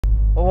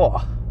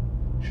oh,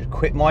 I should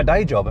quit my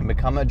day job and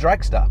become a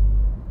dragster.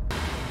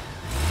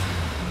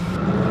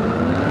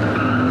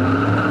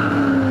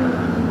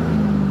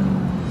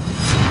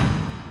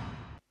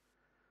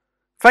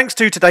 Thanks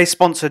to today's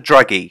sponsor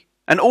Draggy,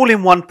 an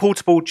all-in-one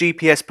portable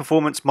GPS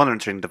performance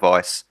monitoring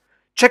device.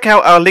 Check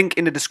out our link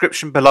in the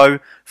description below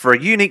for a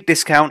unique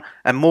discount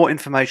and more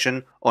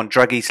information on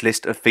Draggy's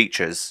list of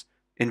features.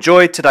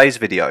 Enjoy today's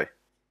video.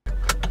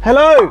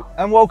 Hello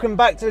and welcome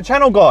back to the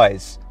channel,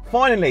 guys.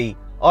 Finally,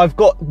 I've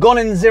got Gone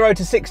in 0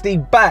 to 60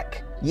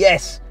 back.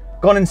 Yes,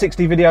 Gone in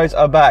 60 videos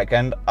are back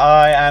and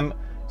I am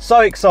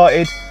so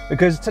excited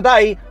because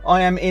today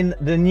I am in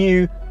the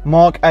new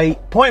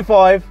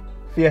MK8.5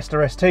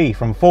 Fiesta ST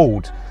from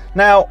Ford.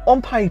 Now,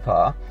 on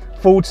paper,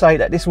 Ford say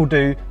that this will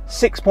do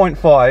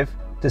 6.5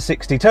 to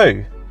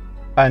 62,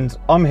 and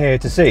I'm here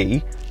to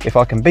see if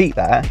I can beat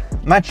that,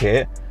 match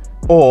it,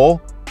 or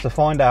to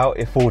find out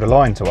if Ford are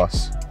lying to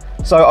us.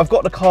 So I've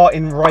got the car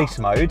in race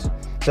mode,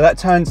 so that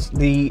turns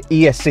the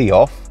ESC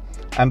off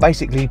and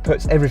basically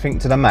puts everything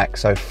to the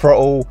max, so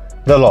throttle,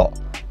 the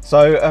lot.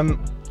 So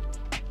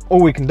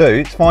all we can do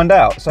is find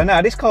out. So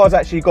now this car's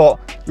actually got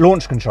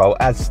launch control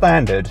as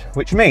standard,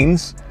 which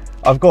means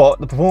I've got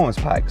the performance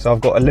pack, so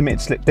I've got a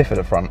limited slip diff at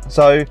the front.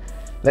 So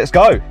let's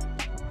go.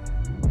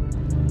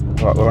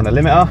 Right, we're on a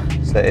limiter,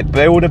 let's let it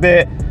build a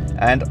bit,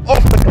 and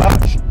off the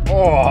clutch.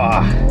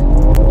 Oh.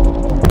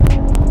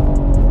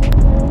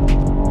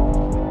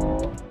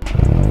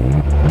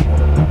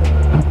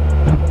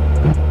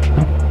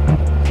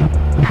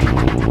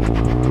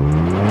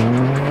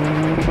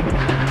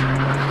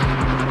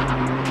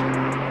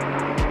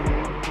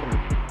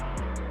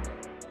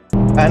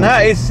 And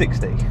that is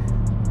 60.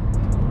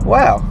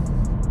 Wow.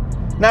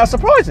 Now,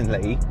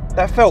 surprisingly,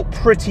 that felt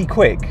pretty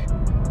quick,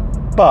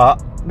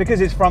 but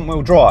because it's front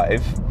wheel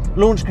drive,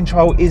 launch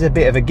control is a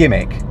bit of a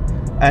gimmick.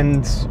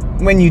 And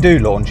when you do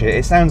launch it,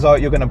 it sounds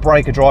like you're going to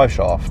break a drive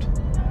shaft.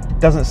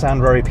 Doesn't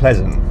sound very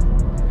pleasant.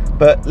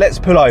 But let's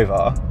pull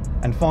over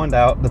and find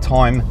out the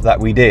time that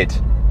we did.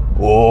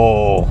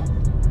 Oh,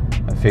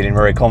 I'm feeling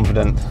very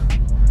confident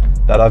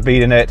that I've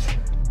beaten it,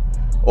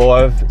 or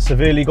I've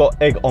severely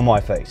got egg on my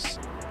face.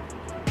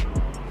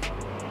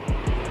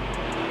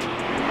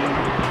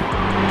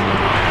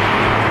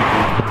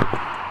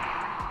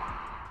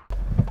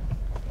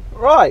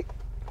 Right,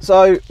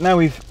 so now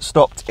we've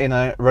stopped in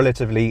a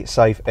relatively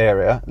safe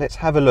area. Let's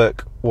have a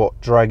look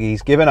what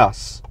Draggy's given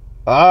us.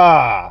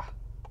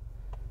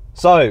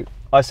 So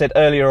I said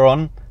earlier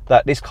on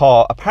that this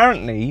car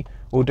apparently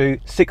will do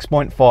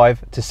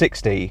 6.5 to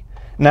 60.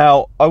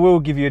 Now, I will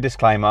give you a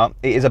disclaimer.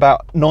 It is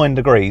about 9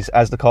 degrees,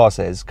 as the car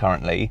says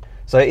currently.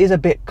 So it is a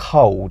bit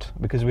cold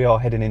because we are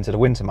heading into the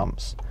winter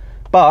months.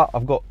 But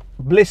I've got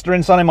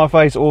blistering sun in my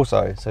face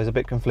also, so it's a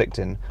bit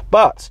conflicting.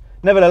 But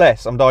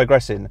nevertheless, I'm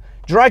digressing.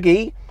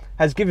 Draggy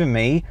has given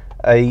me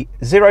a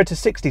 0 to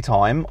 60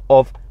 time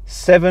of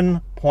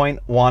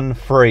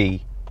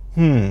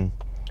 7.13.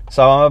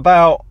 So I'm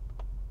about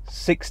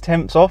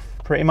 6/10 off,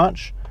 pretty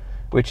much,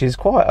 which is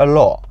quite a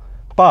lot.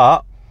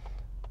 But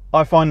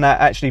I find that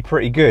actually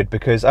pretty good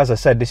because, as I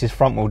said, this is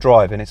front wheel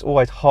drive and it's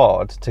always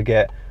hard to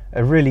get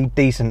a really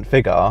decent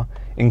figure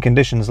in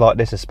conditions like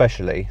this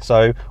especially.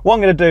 So what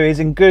I'm going to do is,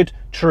 in good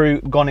true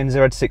Gone in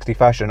 0 to 60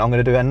 fashion, I'm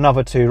going to do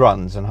another 2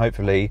 runs and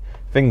hopefully,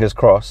 fingers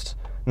crossed,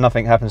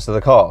 nothing happens to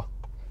the car.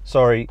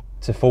 Sorry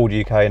to Ford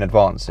UK in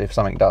advance if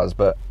something does,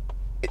 but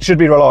it should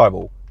be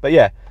reliable. But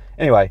yeah,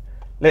 anyway,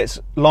 let's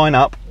line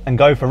up and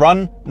go for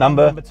run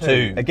number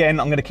 2. Again,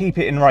 I'm going to keep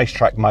it in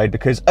racetrack mode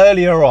because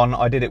earlier on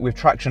I did it with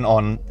traction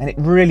on and it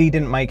really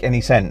didn't make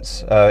any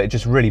sense. It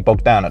just really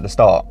bogged down at the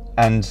start,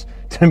 and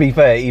to be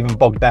fair, it even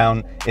bogged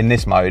down in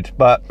this mode.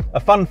 But a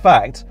fun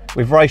fact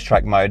with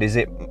racetrack mode is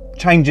it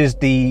changes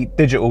the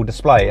digital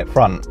display at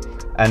front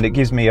and it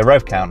gives me a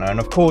rev counter, and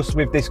of course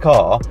with this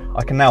car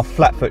I can now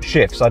flat foot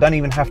shift, so I don't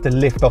even have to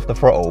lift off the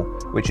throttle,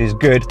 which is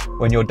good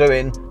when you're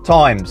doing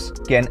times,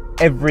 getting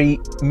every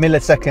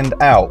millisecond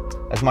out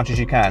as much as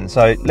you can.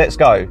 So let's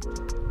go.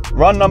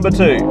 Run number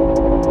 2.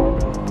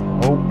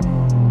 Oh,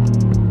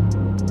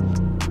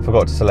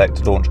 forgot to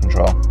select launch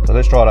control, so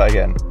let's try that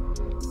again.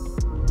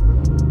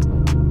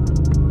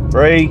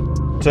 3,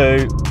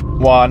 2,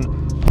 1.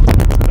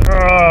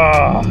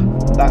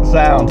 That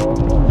sound.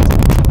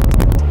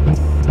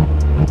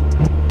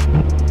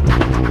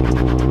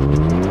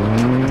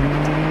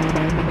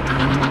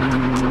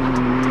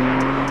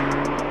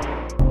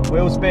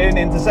 Wheel spin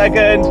into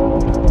second.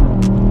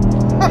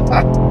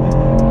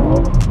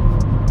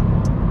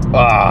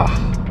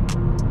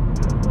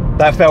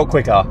 That felt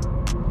quicker.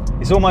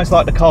 It's almost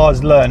like the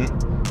car's learnt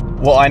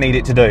what I need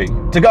it to do,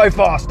 to go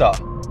faster.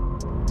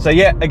 So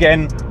yet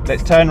again,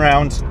 let's turn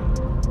around,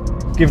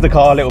 give the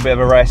car a little bit of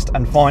a rest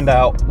and find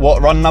out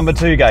what run number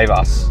 2 gave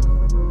us.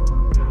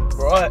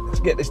 Right, let's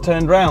get this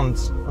turned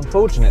round.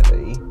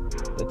 Unfortunately,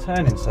 the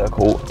turning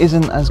circle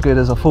isn't as good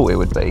as I thought it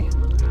would be.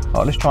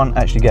 Right, let's try and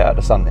actually get out of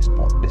the sun this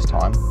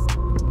time,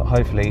 but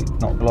hopefully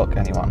not block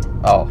anyone.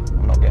 Oh,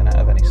 I'm not getting out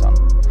of any sun.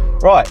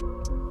 Right,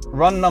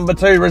 run number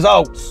 2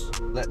 results.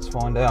 Let's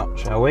find out,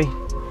 shall we?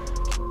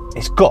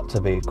 It's got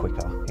to be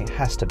quicker. It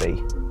has to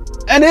be.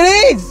 And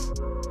it is!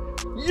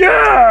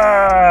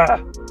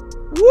 Yeah!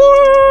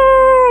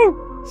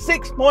 Woo!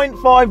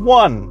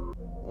 6.51.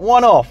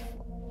 One off.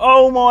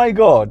 Oh my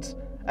God.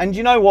 And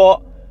you know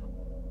what?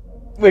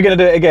 We're going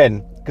to do it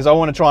again because I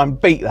want to try and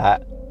beat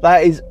that.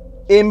 That is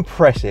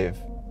impressive.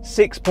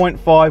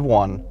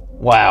 6.51.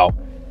 Wow.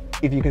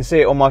 If you can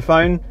see it on my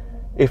phone,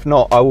 if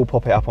not, I will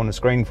pop it up on the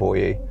screen for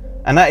you.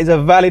 And that is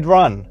a valid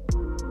run.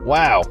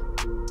 Wow.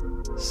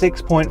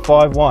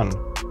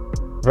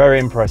 6.51. Very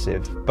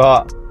impressive.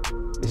 But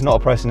it's not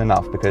impressive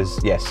enough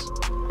because, yes,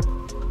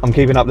 I'm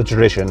keeping up the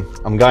tradition.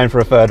 I'm going for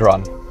a third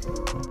run.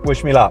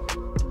 Wish me luck.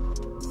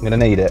 I'm going to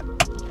need it.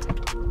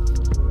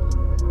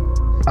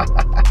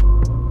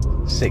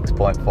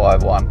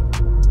 6.51.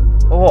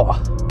 Oh,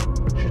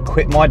 should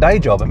quit my day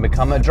job and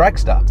become a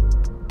dragster.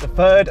 The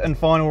third and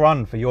final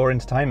run for your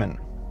entertainment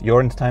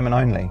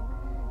only.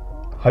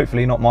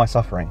 Hopefully not my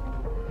suffering.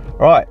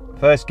 Right,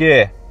 first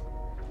gear.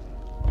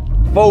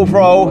 Full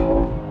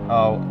throttle.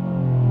 Oh,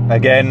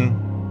 again.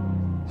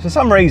 For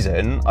some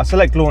reason, I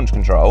select launch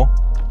control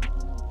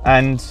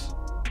and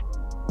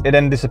it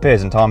then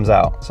disappears and times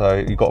out. So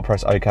you've got to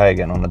press OK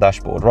again on the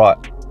dashboard. Right,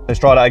 let's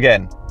try that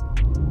again.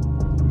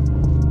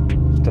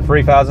 To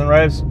 3,000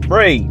 revs.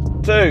 3,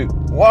 2,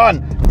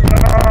 1.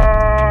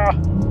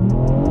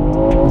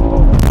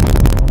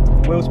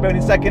 Wheel spin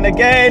in second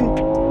again.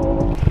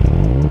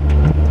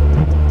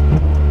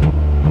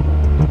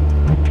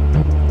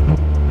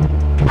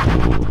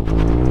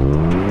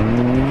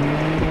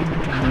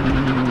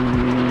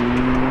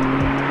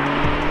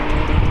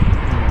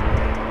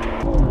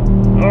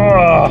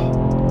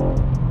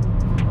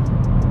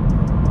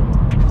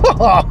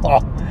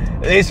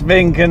 This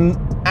thing can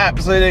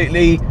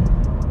absolutely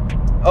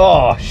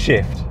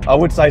shift. I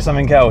would say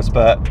something else,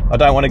 but I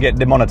don't want to get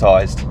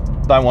demonetized.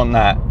 Don't want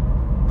that.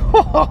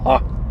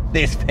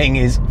 This thing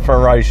is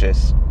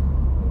ferocious,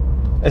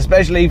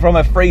 especially from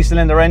a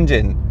 3-cylinder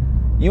engine.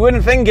 You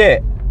wouldn't think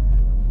it,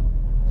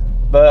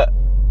 but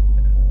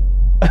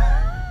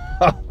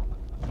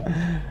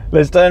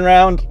let's turn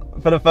around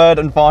for the third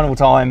and final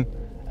time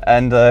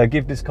and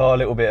give this car a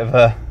little bit of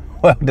a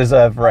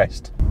well-deserved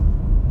rest.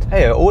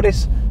 Hey, all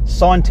this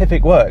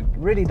scientific work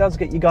really does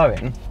get you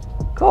going.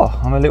 God,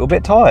 I'm a little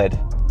bit tired.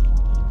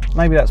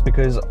 Maybe that's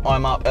because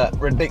I'm up at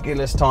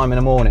ridiculous time in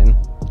the morning.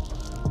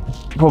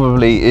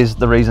 Probably is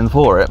the reason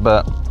for it,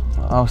 but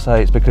I'll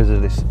say it's because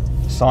of this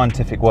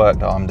scientific work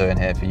that I'm doing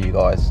here for you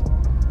guys.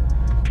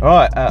 All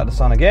right, out of the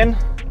sun again,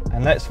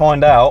 and let's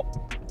find out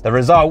the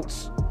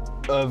results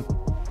of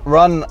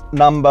run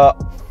number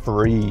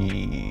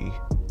 3.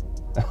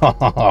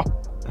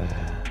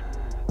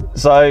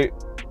 So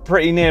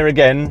pretty near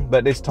again,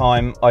 but this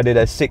time I did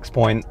a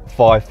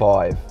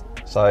 6.55.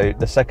 So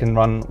the second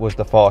run was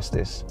the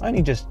fastest,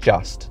 only just,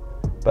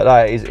 but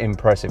that is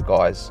impressive,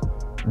 guys.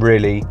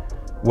 Really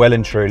well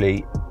and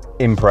truly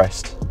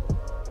impressed.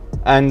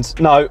 And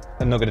no,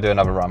 I'm not going to do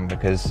another run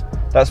because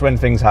that's when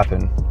things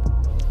happen.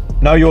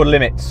 Know your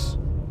limits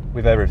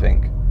with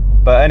everything.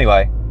 But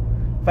anyway,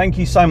 thank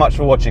you so much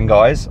for watching,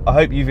 guys. I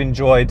hope you've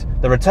enjoyed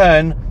the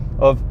return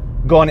of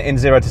Gone in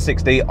 0 to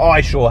 60.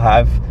 I sure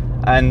have.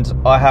 And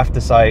I have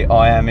to say,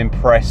 I am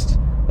impressed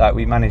that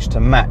we managed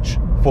to match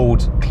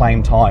Ford's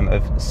claim time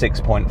of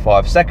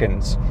 6.5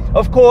 seconds.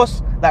 Of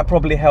course, that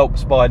probably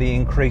helps by the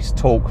increased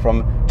torque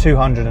from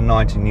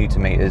 290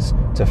 Newton meters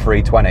to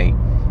 320,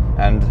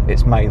 and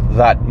it's made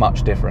that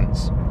much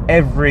difference.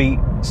 Every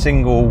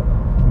single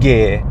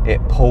gear,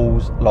 it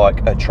pulls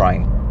like a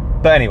train.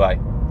 But anyway,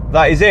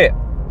 that is it.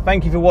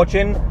 Thank you for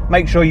watching.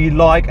 Make sure you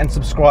like and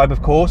subscribe,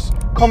 of course.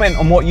 Comment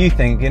on what you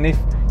think, and if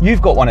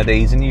you've got one of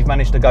these and you've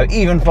managed to go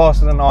even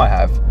faster than I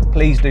have,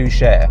 please do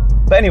share.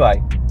 But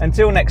anyway,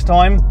 until next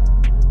time,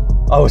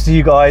 I will see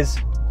you guys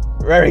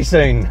very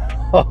soon.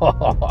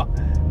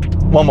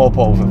 One more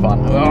pull for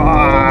fun.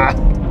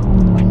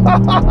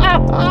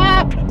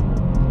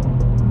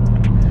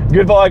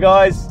 Goodbye,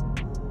 guys.